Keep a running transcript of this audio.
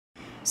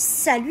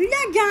Salut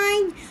la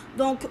gang!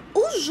 Donc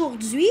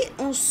aujourd'hui,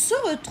 on se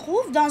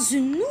retrouve dans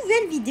une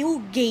nouvelle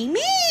vidéo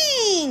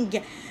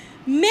gaming.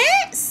 Mais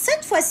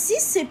cette fois-ci,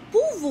 c'est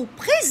pour vous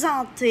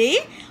présenter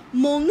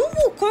mon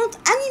nouveau compte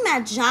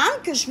AnimaJam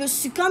que je me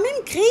suis quand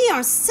même créé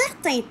un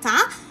certain temps,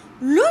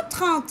 le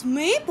 30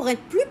 mai pour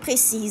être plus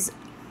précise.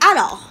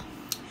 Alors,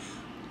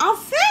 en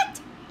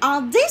fait,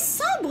 en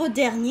décembre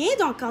dernier,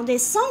 donc en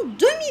décembre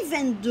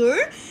 2022,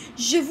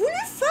 j'ai voulu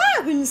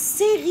faire une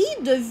série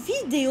de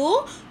vidéos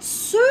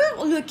sur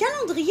le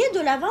calendrier de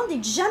l'Avent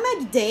des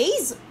Jamag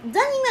Days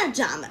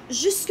d'AnimaJam.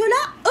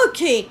 Jusque-là,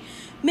 ok.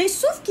 Mais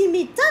sauf qu'il m'est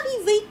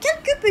arrivé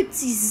quelques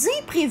petits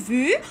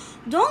imprévus,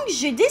 donc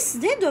j'ai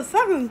décidé de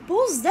faire une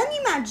pause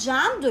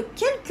d'AnimaJam de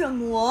quelques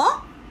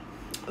mois.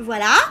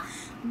 Voilà.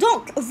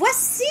 Donc,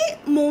 voici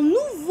mon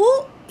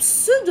nouveau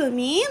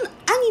pseudonyme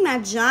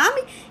AnimaJam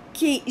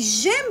qui est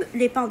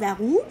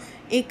Jaimelespandasroux.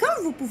 Et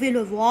comme vous pouvez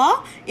le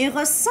voir, il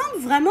ressemble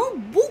vraiment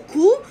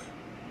beaucoup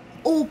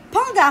au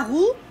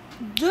pandarou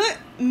de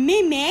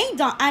Mémé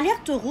dans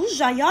Alerte Rouge.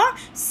 D'ailleurs,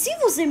 si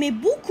vous aimez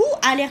beaucoup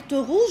Alerte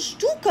Rouge,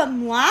 tout comme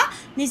moi,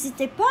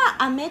 n'hésitez pas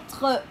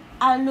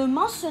à le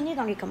mentionner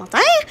dans les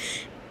commentaires.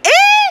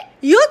 Et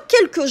il y a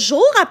quelques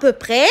jours à peu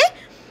près,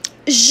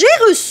 j'ai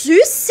reçu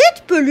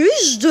cette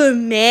peluche de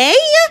May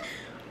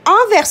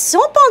en version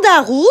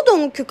pandarou.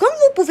 Donc, comme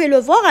vous pouvez le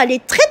voir, elle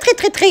est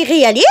très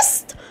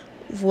réaliste.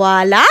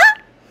 Voilà.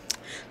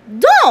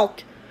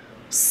 Donc,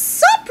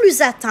 sans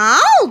plus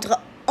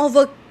attendre, on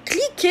va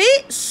cliquer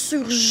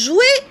sur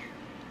jouer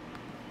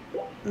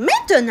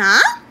maintenant.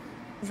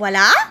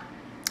 Voilà.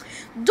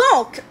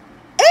 Donc,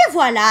 et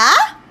voilà,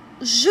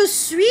 je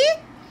suis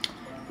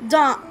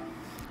dans...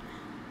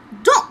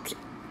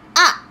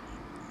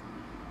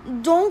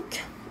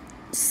 Donc,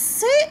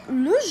 c'est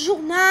le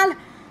journal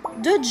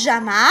de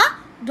Jama.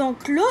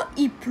 Donc là,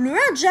 il pleut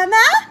à Jama.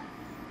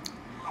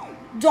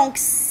 Donc,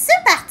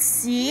 c'est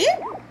parti.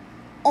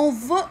 On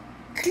va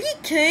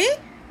cliquer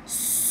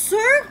sur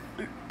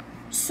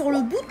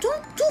le bouton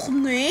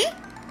tourner.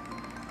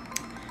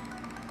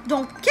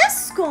 Donc,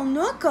 qu'est-ce qu'on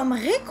a comme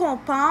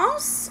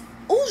récompense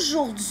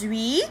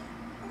aujourd'hui?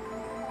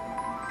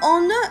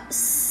 On a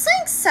 5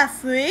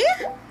 saphirs.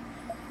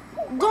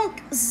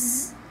 Donc,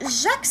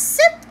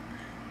 j'accepte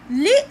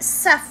les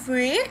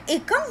saphirs. Et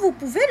comme vous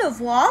pouvez le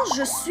voir,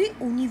 je suis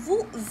au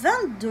niveau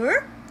 22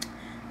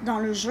 dans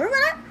le jeu.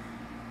 Voilà.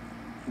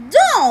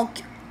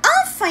 Donc,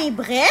 enfin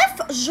bref,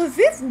 je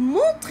vais vous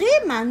montrer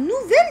ma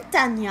nouvelle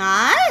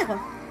tanière.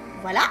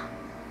 Voilà.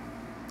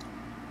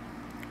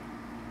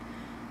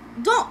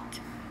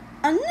 Donc,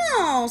 ah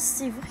non,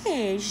 c'est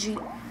vrai,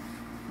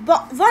 bon,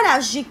 voilà,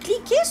 j'ai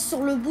cliqué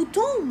sur le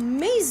bouton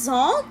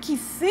maison qui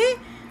fait...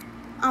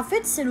 En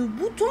fait, c'est le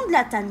bouton de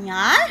la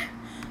tanière.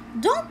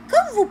 Donc,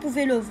 comme vous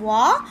pouvez le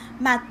voir,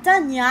 ma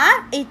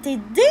tanière était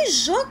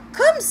déjà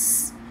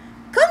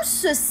comme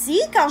ceci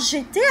quand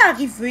j'étais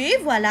arrivée.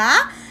 Voilà.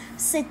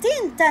 C'était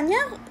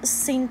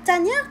c'est une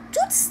tanière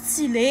toute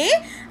stylée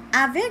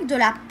avec de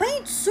la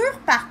peinture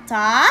par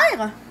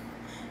terre,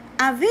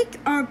 avec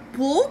un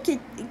pot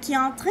qui est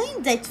en train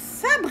d'être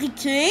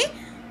fabriqué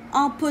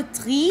en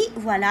poterie.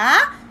 Voilà.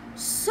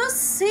 Ça,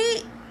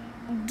 c'est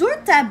 2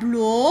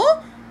 tableaux.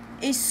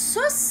 Et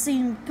ça, c'est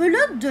une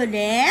pelote de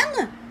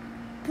laine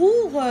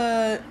pour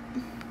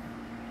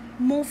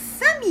mon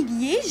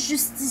familier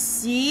juste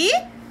ici.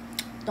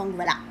 Donc,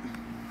 voilà.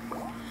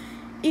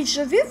 Et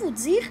je vais vous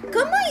dire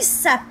comment il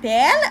s'appelle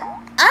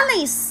à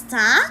l'instant.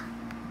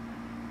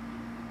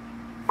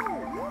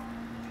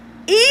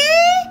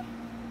 Et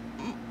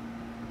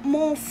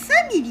mon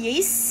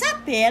familier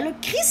s'appelle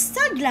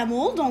Crystal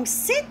Glamour. Donc,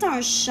 c'est un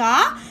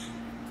chat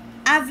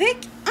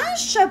avec un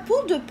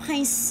chapeau de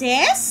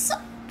princesse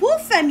pour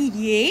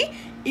familier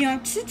et un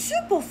tutu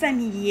pour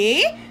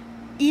familier.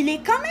 Il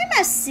est quand même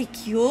assez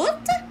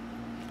cute.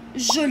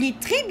 Je l'ai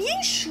très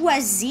bien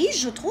choisi,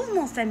 je trouve,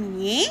 mon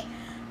familier.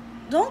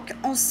 Donc,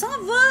 on s'en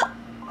va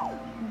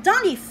dans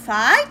les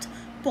fêtes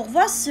pour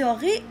voir s'il y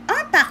aurait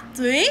un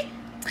party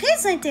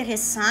très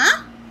intéressant.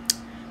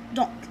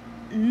 Donc,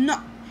 non,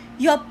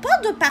 il n'y a pas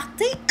de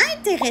party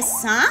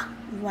intéressant.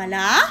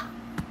 Voilà.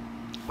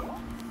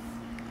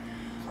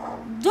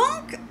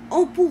 Donc,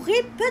 on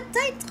pourrait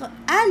peut-être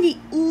aller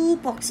où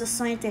pour que ce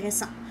soit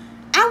intéressant?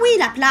 Ah oui,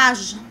 la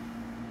plage.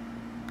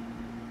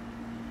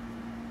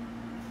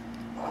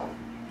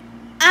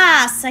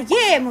 Ah, ça y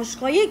est, moi je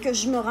croyais que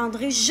je me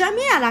rendrais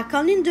jamais à la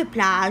colline de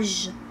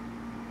plage.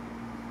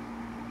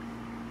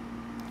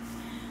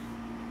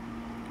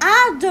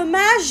 Ah,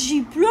 dommage,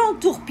 il pleut en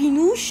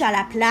tourpinouche à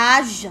la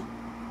plage.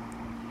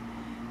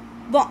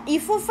 Bon,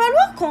 il faut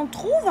falloir qu'on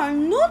trouve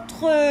un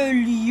autre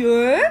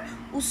lieu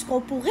où ce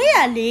qu'on pourrait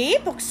aller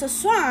pour que ce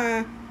soit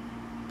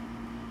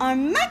un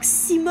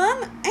maximum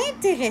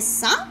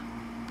intéressant.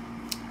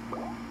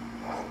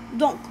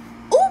 Donc,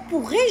 où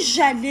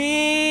pourrais-je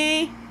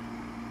aller?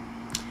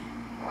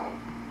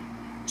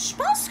 Je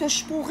pense que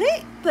je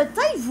pourrais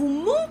peut-être vous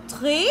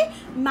montrer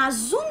ma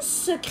zone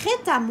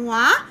secrète à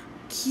moi,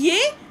 qui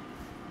est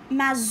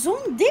ma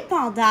zone des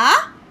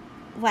pandas.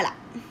 Voilà.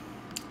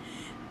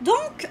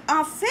 Donc,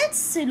 en fait,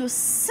 c'est le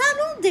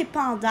salon des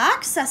pandas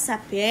que ça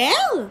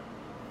s'appelle.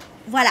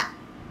 Voilà.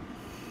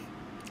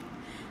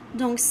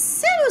 Donc,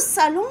 c'est le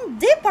salon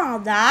des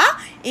pandas.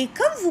 Et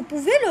comme vous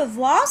pouvez le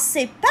voir,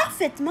 c'est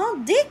parfaitement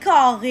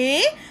décoré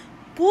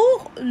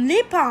pour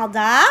les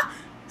pandas.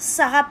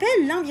 Ça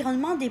rappelle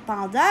l'environnement des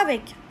pandas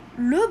avec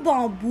le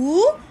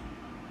bambou,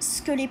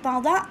 ce que les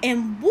pandas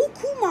aiment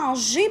beaucoup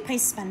manger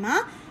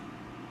principalement.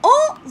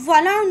 Oh,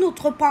 voilà un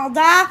autre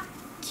panda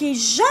qui est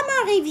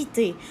jamais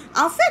invité.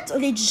 En fait,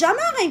 les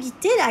jammers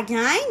invités, la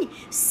gang,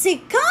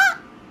 c'est quand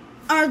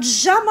un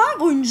jammer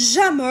ou une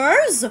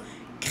jammeuse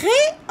crée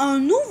un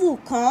nouveau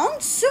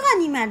compte sur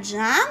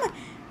AnimaJam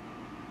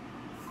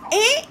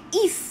et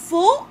il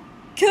faut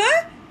que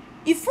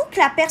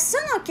la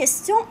personne en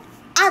question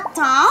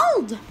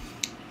attende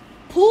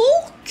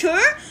pour que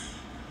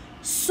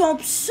son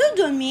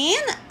pseudonyme,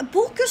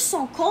 pour que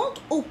son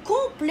compte au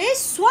complet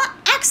soit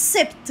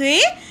accepté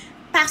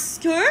parce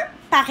que,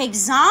 par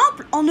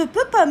exemple, on ne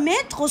peut pas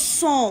mettre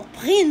son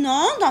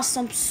prénom dans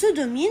son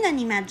pseudonyme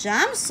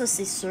AnimaJam, ça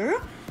c'est sûr.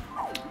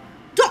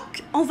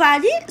 Donc, on va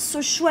aller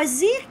se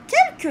choisir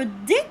quelques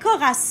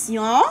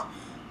décorations.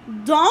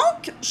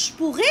 Donc, je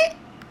pourrais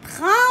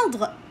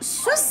prendre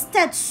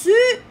cette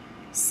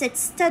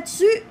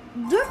statue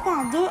de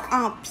panda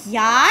en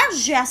pierre.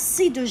 J'ai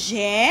assez de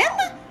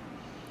gemmes.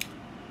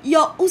 Il y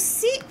a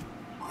aussi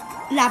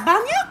la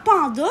bannière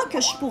panda que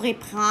je pourrais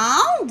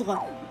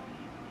prendre.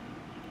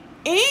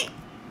 Et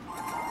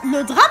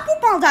le drapeau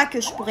panda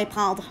que je pourrais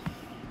prendre.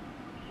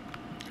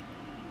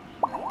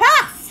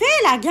 Parfait,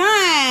 la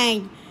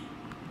gang!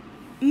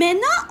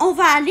 Maintenant, on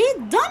va aller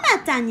dans ma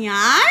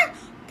tanière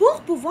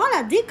pour pouvoir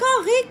la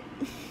décorer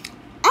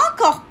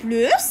encore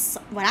plus.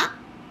 Voilà.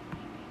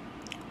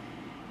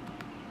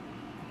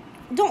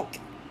 Donc,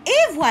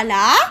 et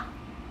voilà,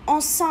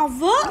 on s'en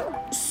va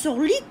sur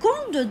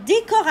l'icône de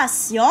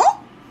décoration.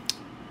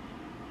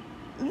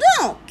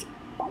 Donc,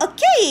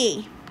 OK,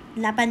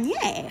 la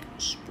bannière,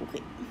 je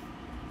pourrais...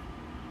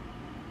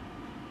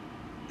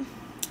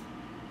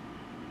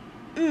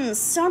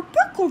 c'est un peu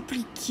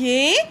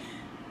compliqué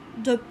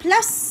de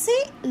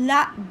placer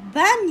la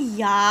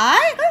bannière.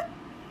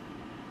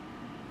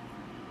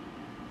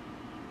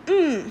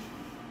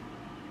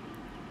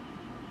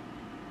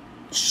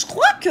 Je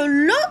crois que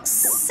là,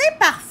 c'est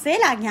parfait,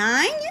 la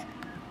gang,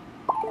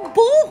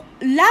 pour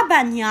la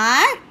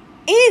bannière.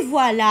 Et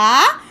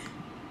voilà.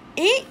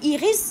 Et il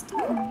reste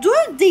 2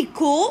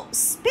 décos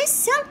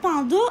spéciales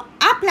panda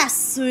à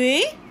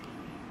placer.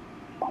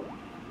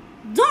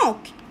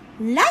 Donc,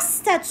 la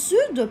statue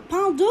de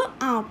panda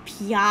en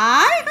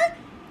pierre,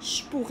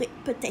 je pourrais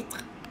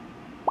peut-être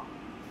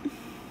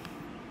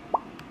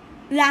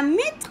la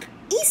mettre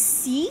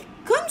ici,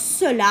 comme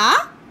cela.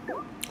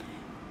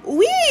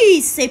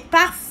 Oui, c'est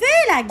parfait,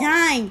 la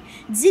gang.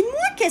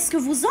 Dites-moi qu'est-ce que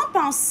vous en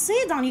pensez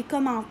dans les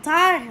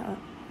commentaires.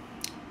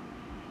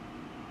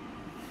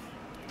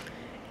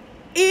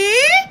 Et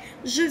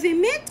je vais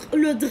mettre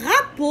le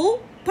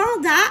drapeau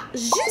panda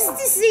juste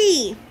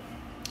ici.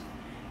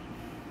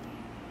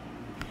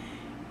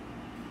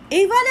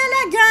 Et voilà,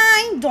 la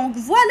gang. Donc,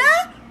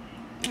 voilà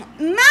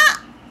ma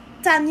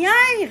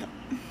tanière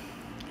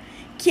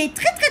qui est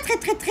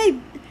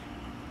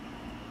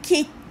qui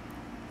est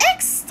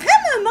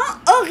extrêmement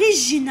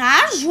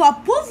originale, je ne vais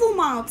pas vous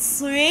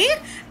mentir,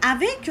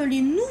 avec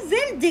les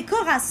nouvelles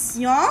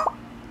décorations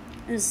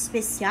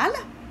spéciales.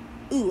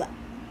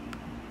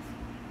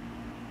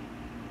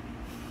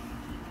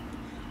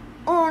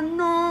 Oh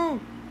non!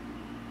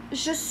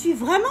 Je suis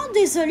vraiment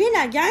désolée,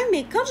 la gang,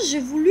 mais quand j'ai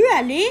voulu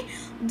aller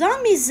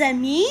dans mes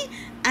amis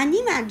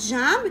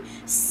AnimaJam,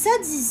 ça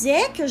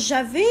disait que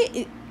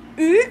j'avais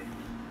eu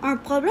un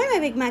problème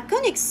avec ma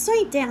connexion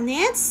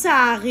Internet.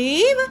 Ça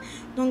arrive.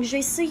 Donc, j'ai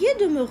essayé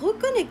de me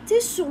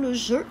reconnecter sur le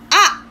jeu.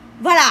 Ah!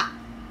 Voilà!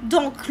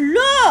 Donc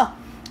là,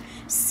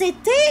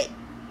 c'était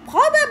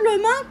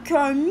probablement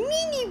qu'un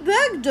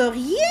mini-bug de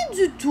rien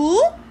du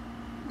tout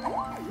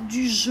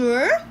du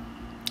jeu.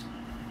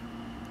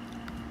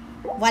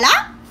 Voilà.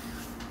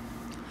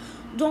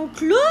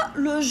 Donc là,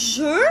 le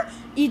jeu,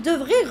 il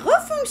devrait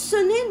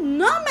refonctionner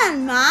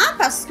normalement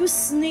parce que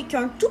ce n'est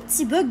qu'un tout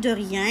petit bug de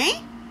rien.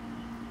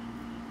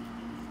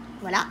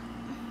 Voilà.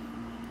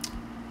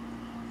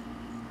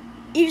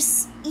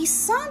 Il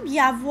semble y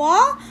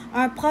avoir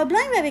un problème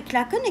avec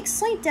la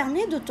connexion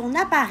Internet de ton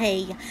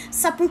appareil.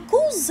 Ça peut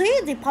causer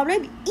des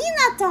problèmes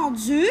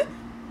inattendus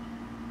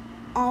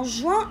en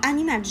jouant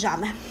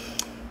AnimaJam.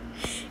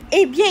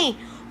 Eh bien,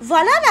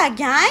 voilà la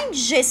gang.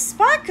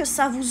 J'espère que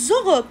ça vous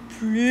aura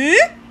plu.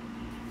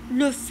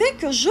 Le fait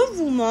que je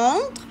vous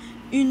montre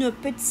une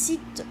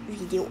petite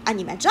vidéo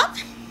AnimaJam.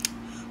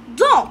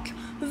 Donc,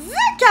 vu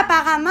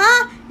qu'apparemment,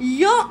 il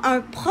y a un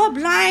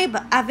problème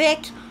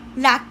avec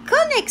la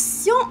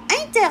connexion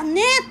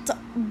Internet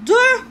de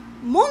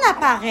mon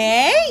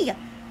appareil,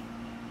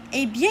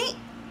 eh bien,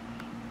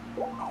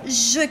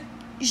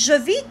 je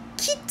vais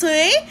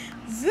quitter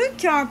vu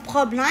qu'il y a un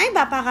problème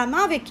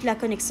apparemment avec la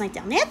connexion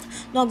Internet.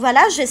 Donc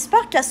voilà,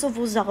 j'espère que ça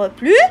vous aura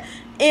plu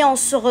et on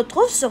se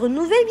retrouve sur une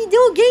nouvelle vidéo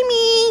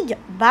gaming.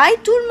 Bye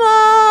tout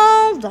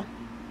le monde!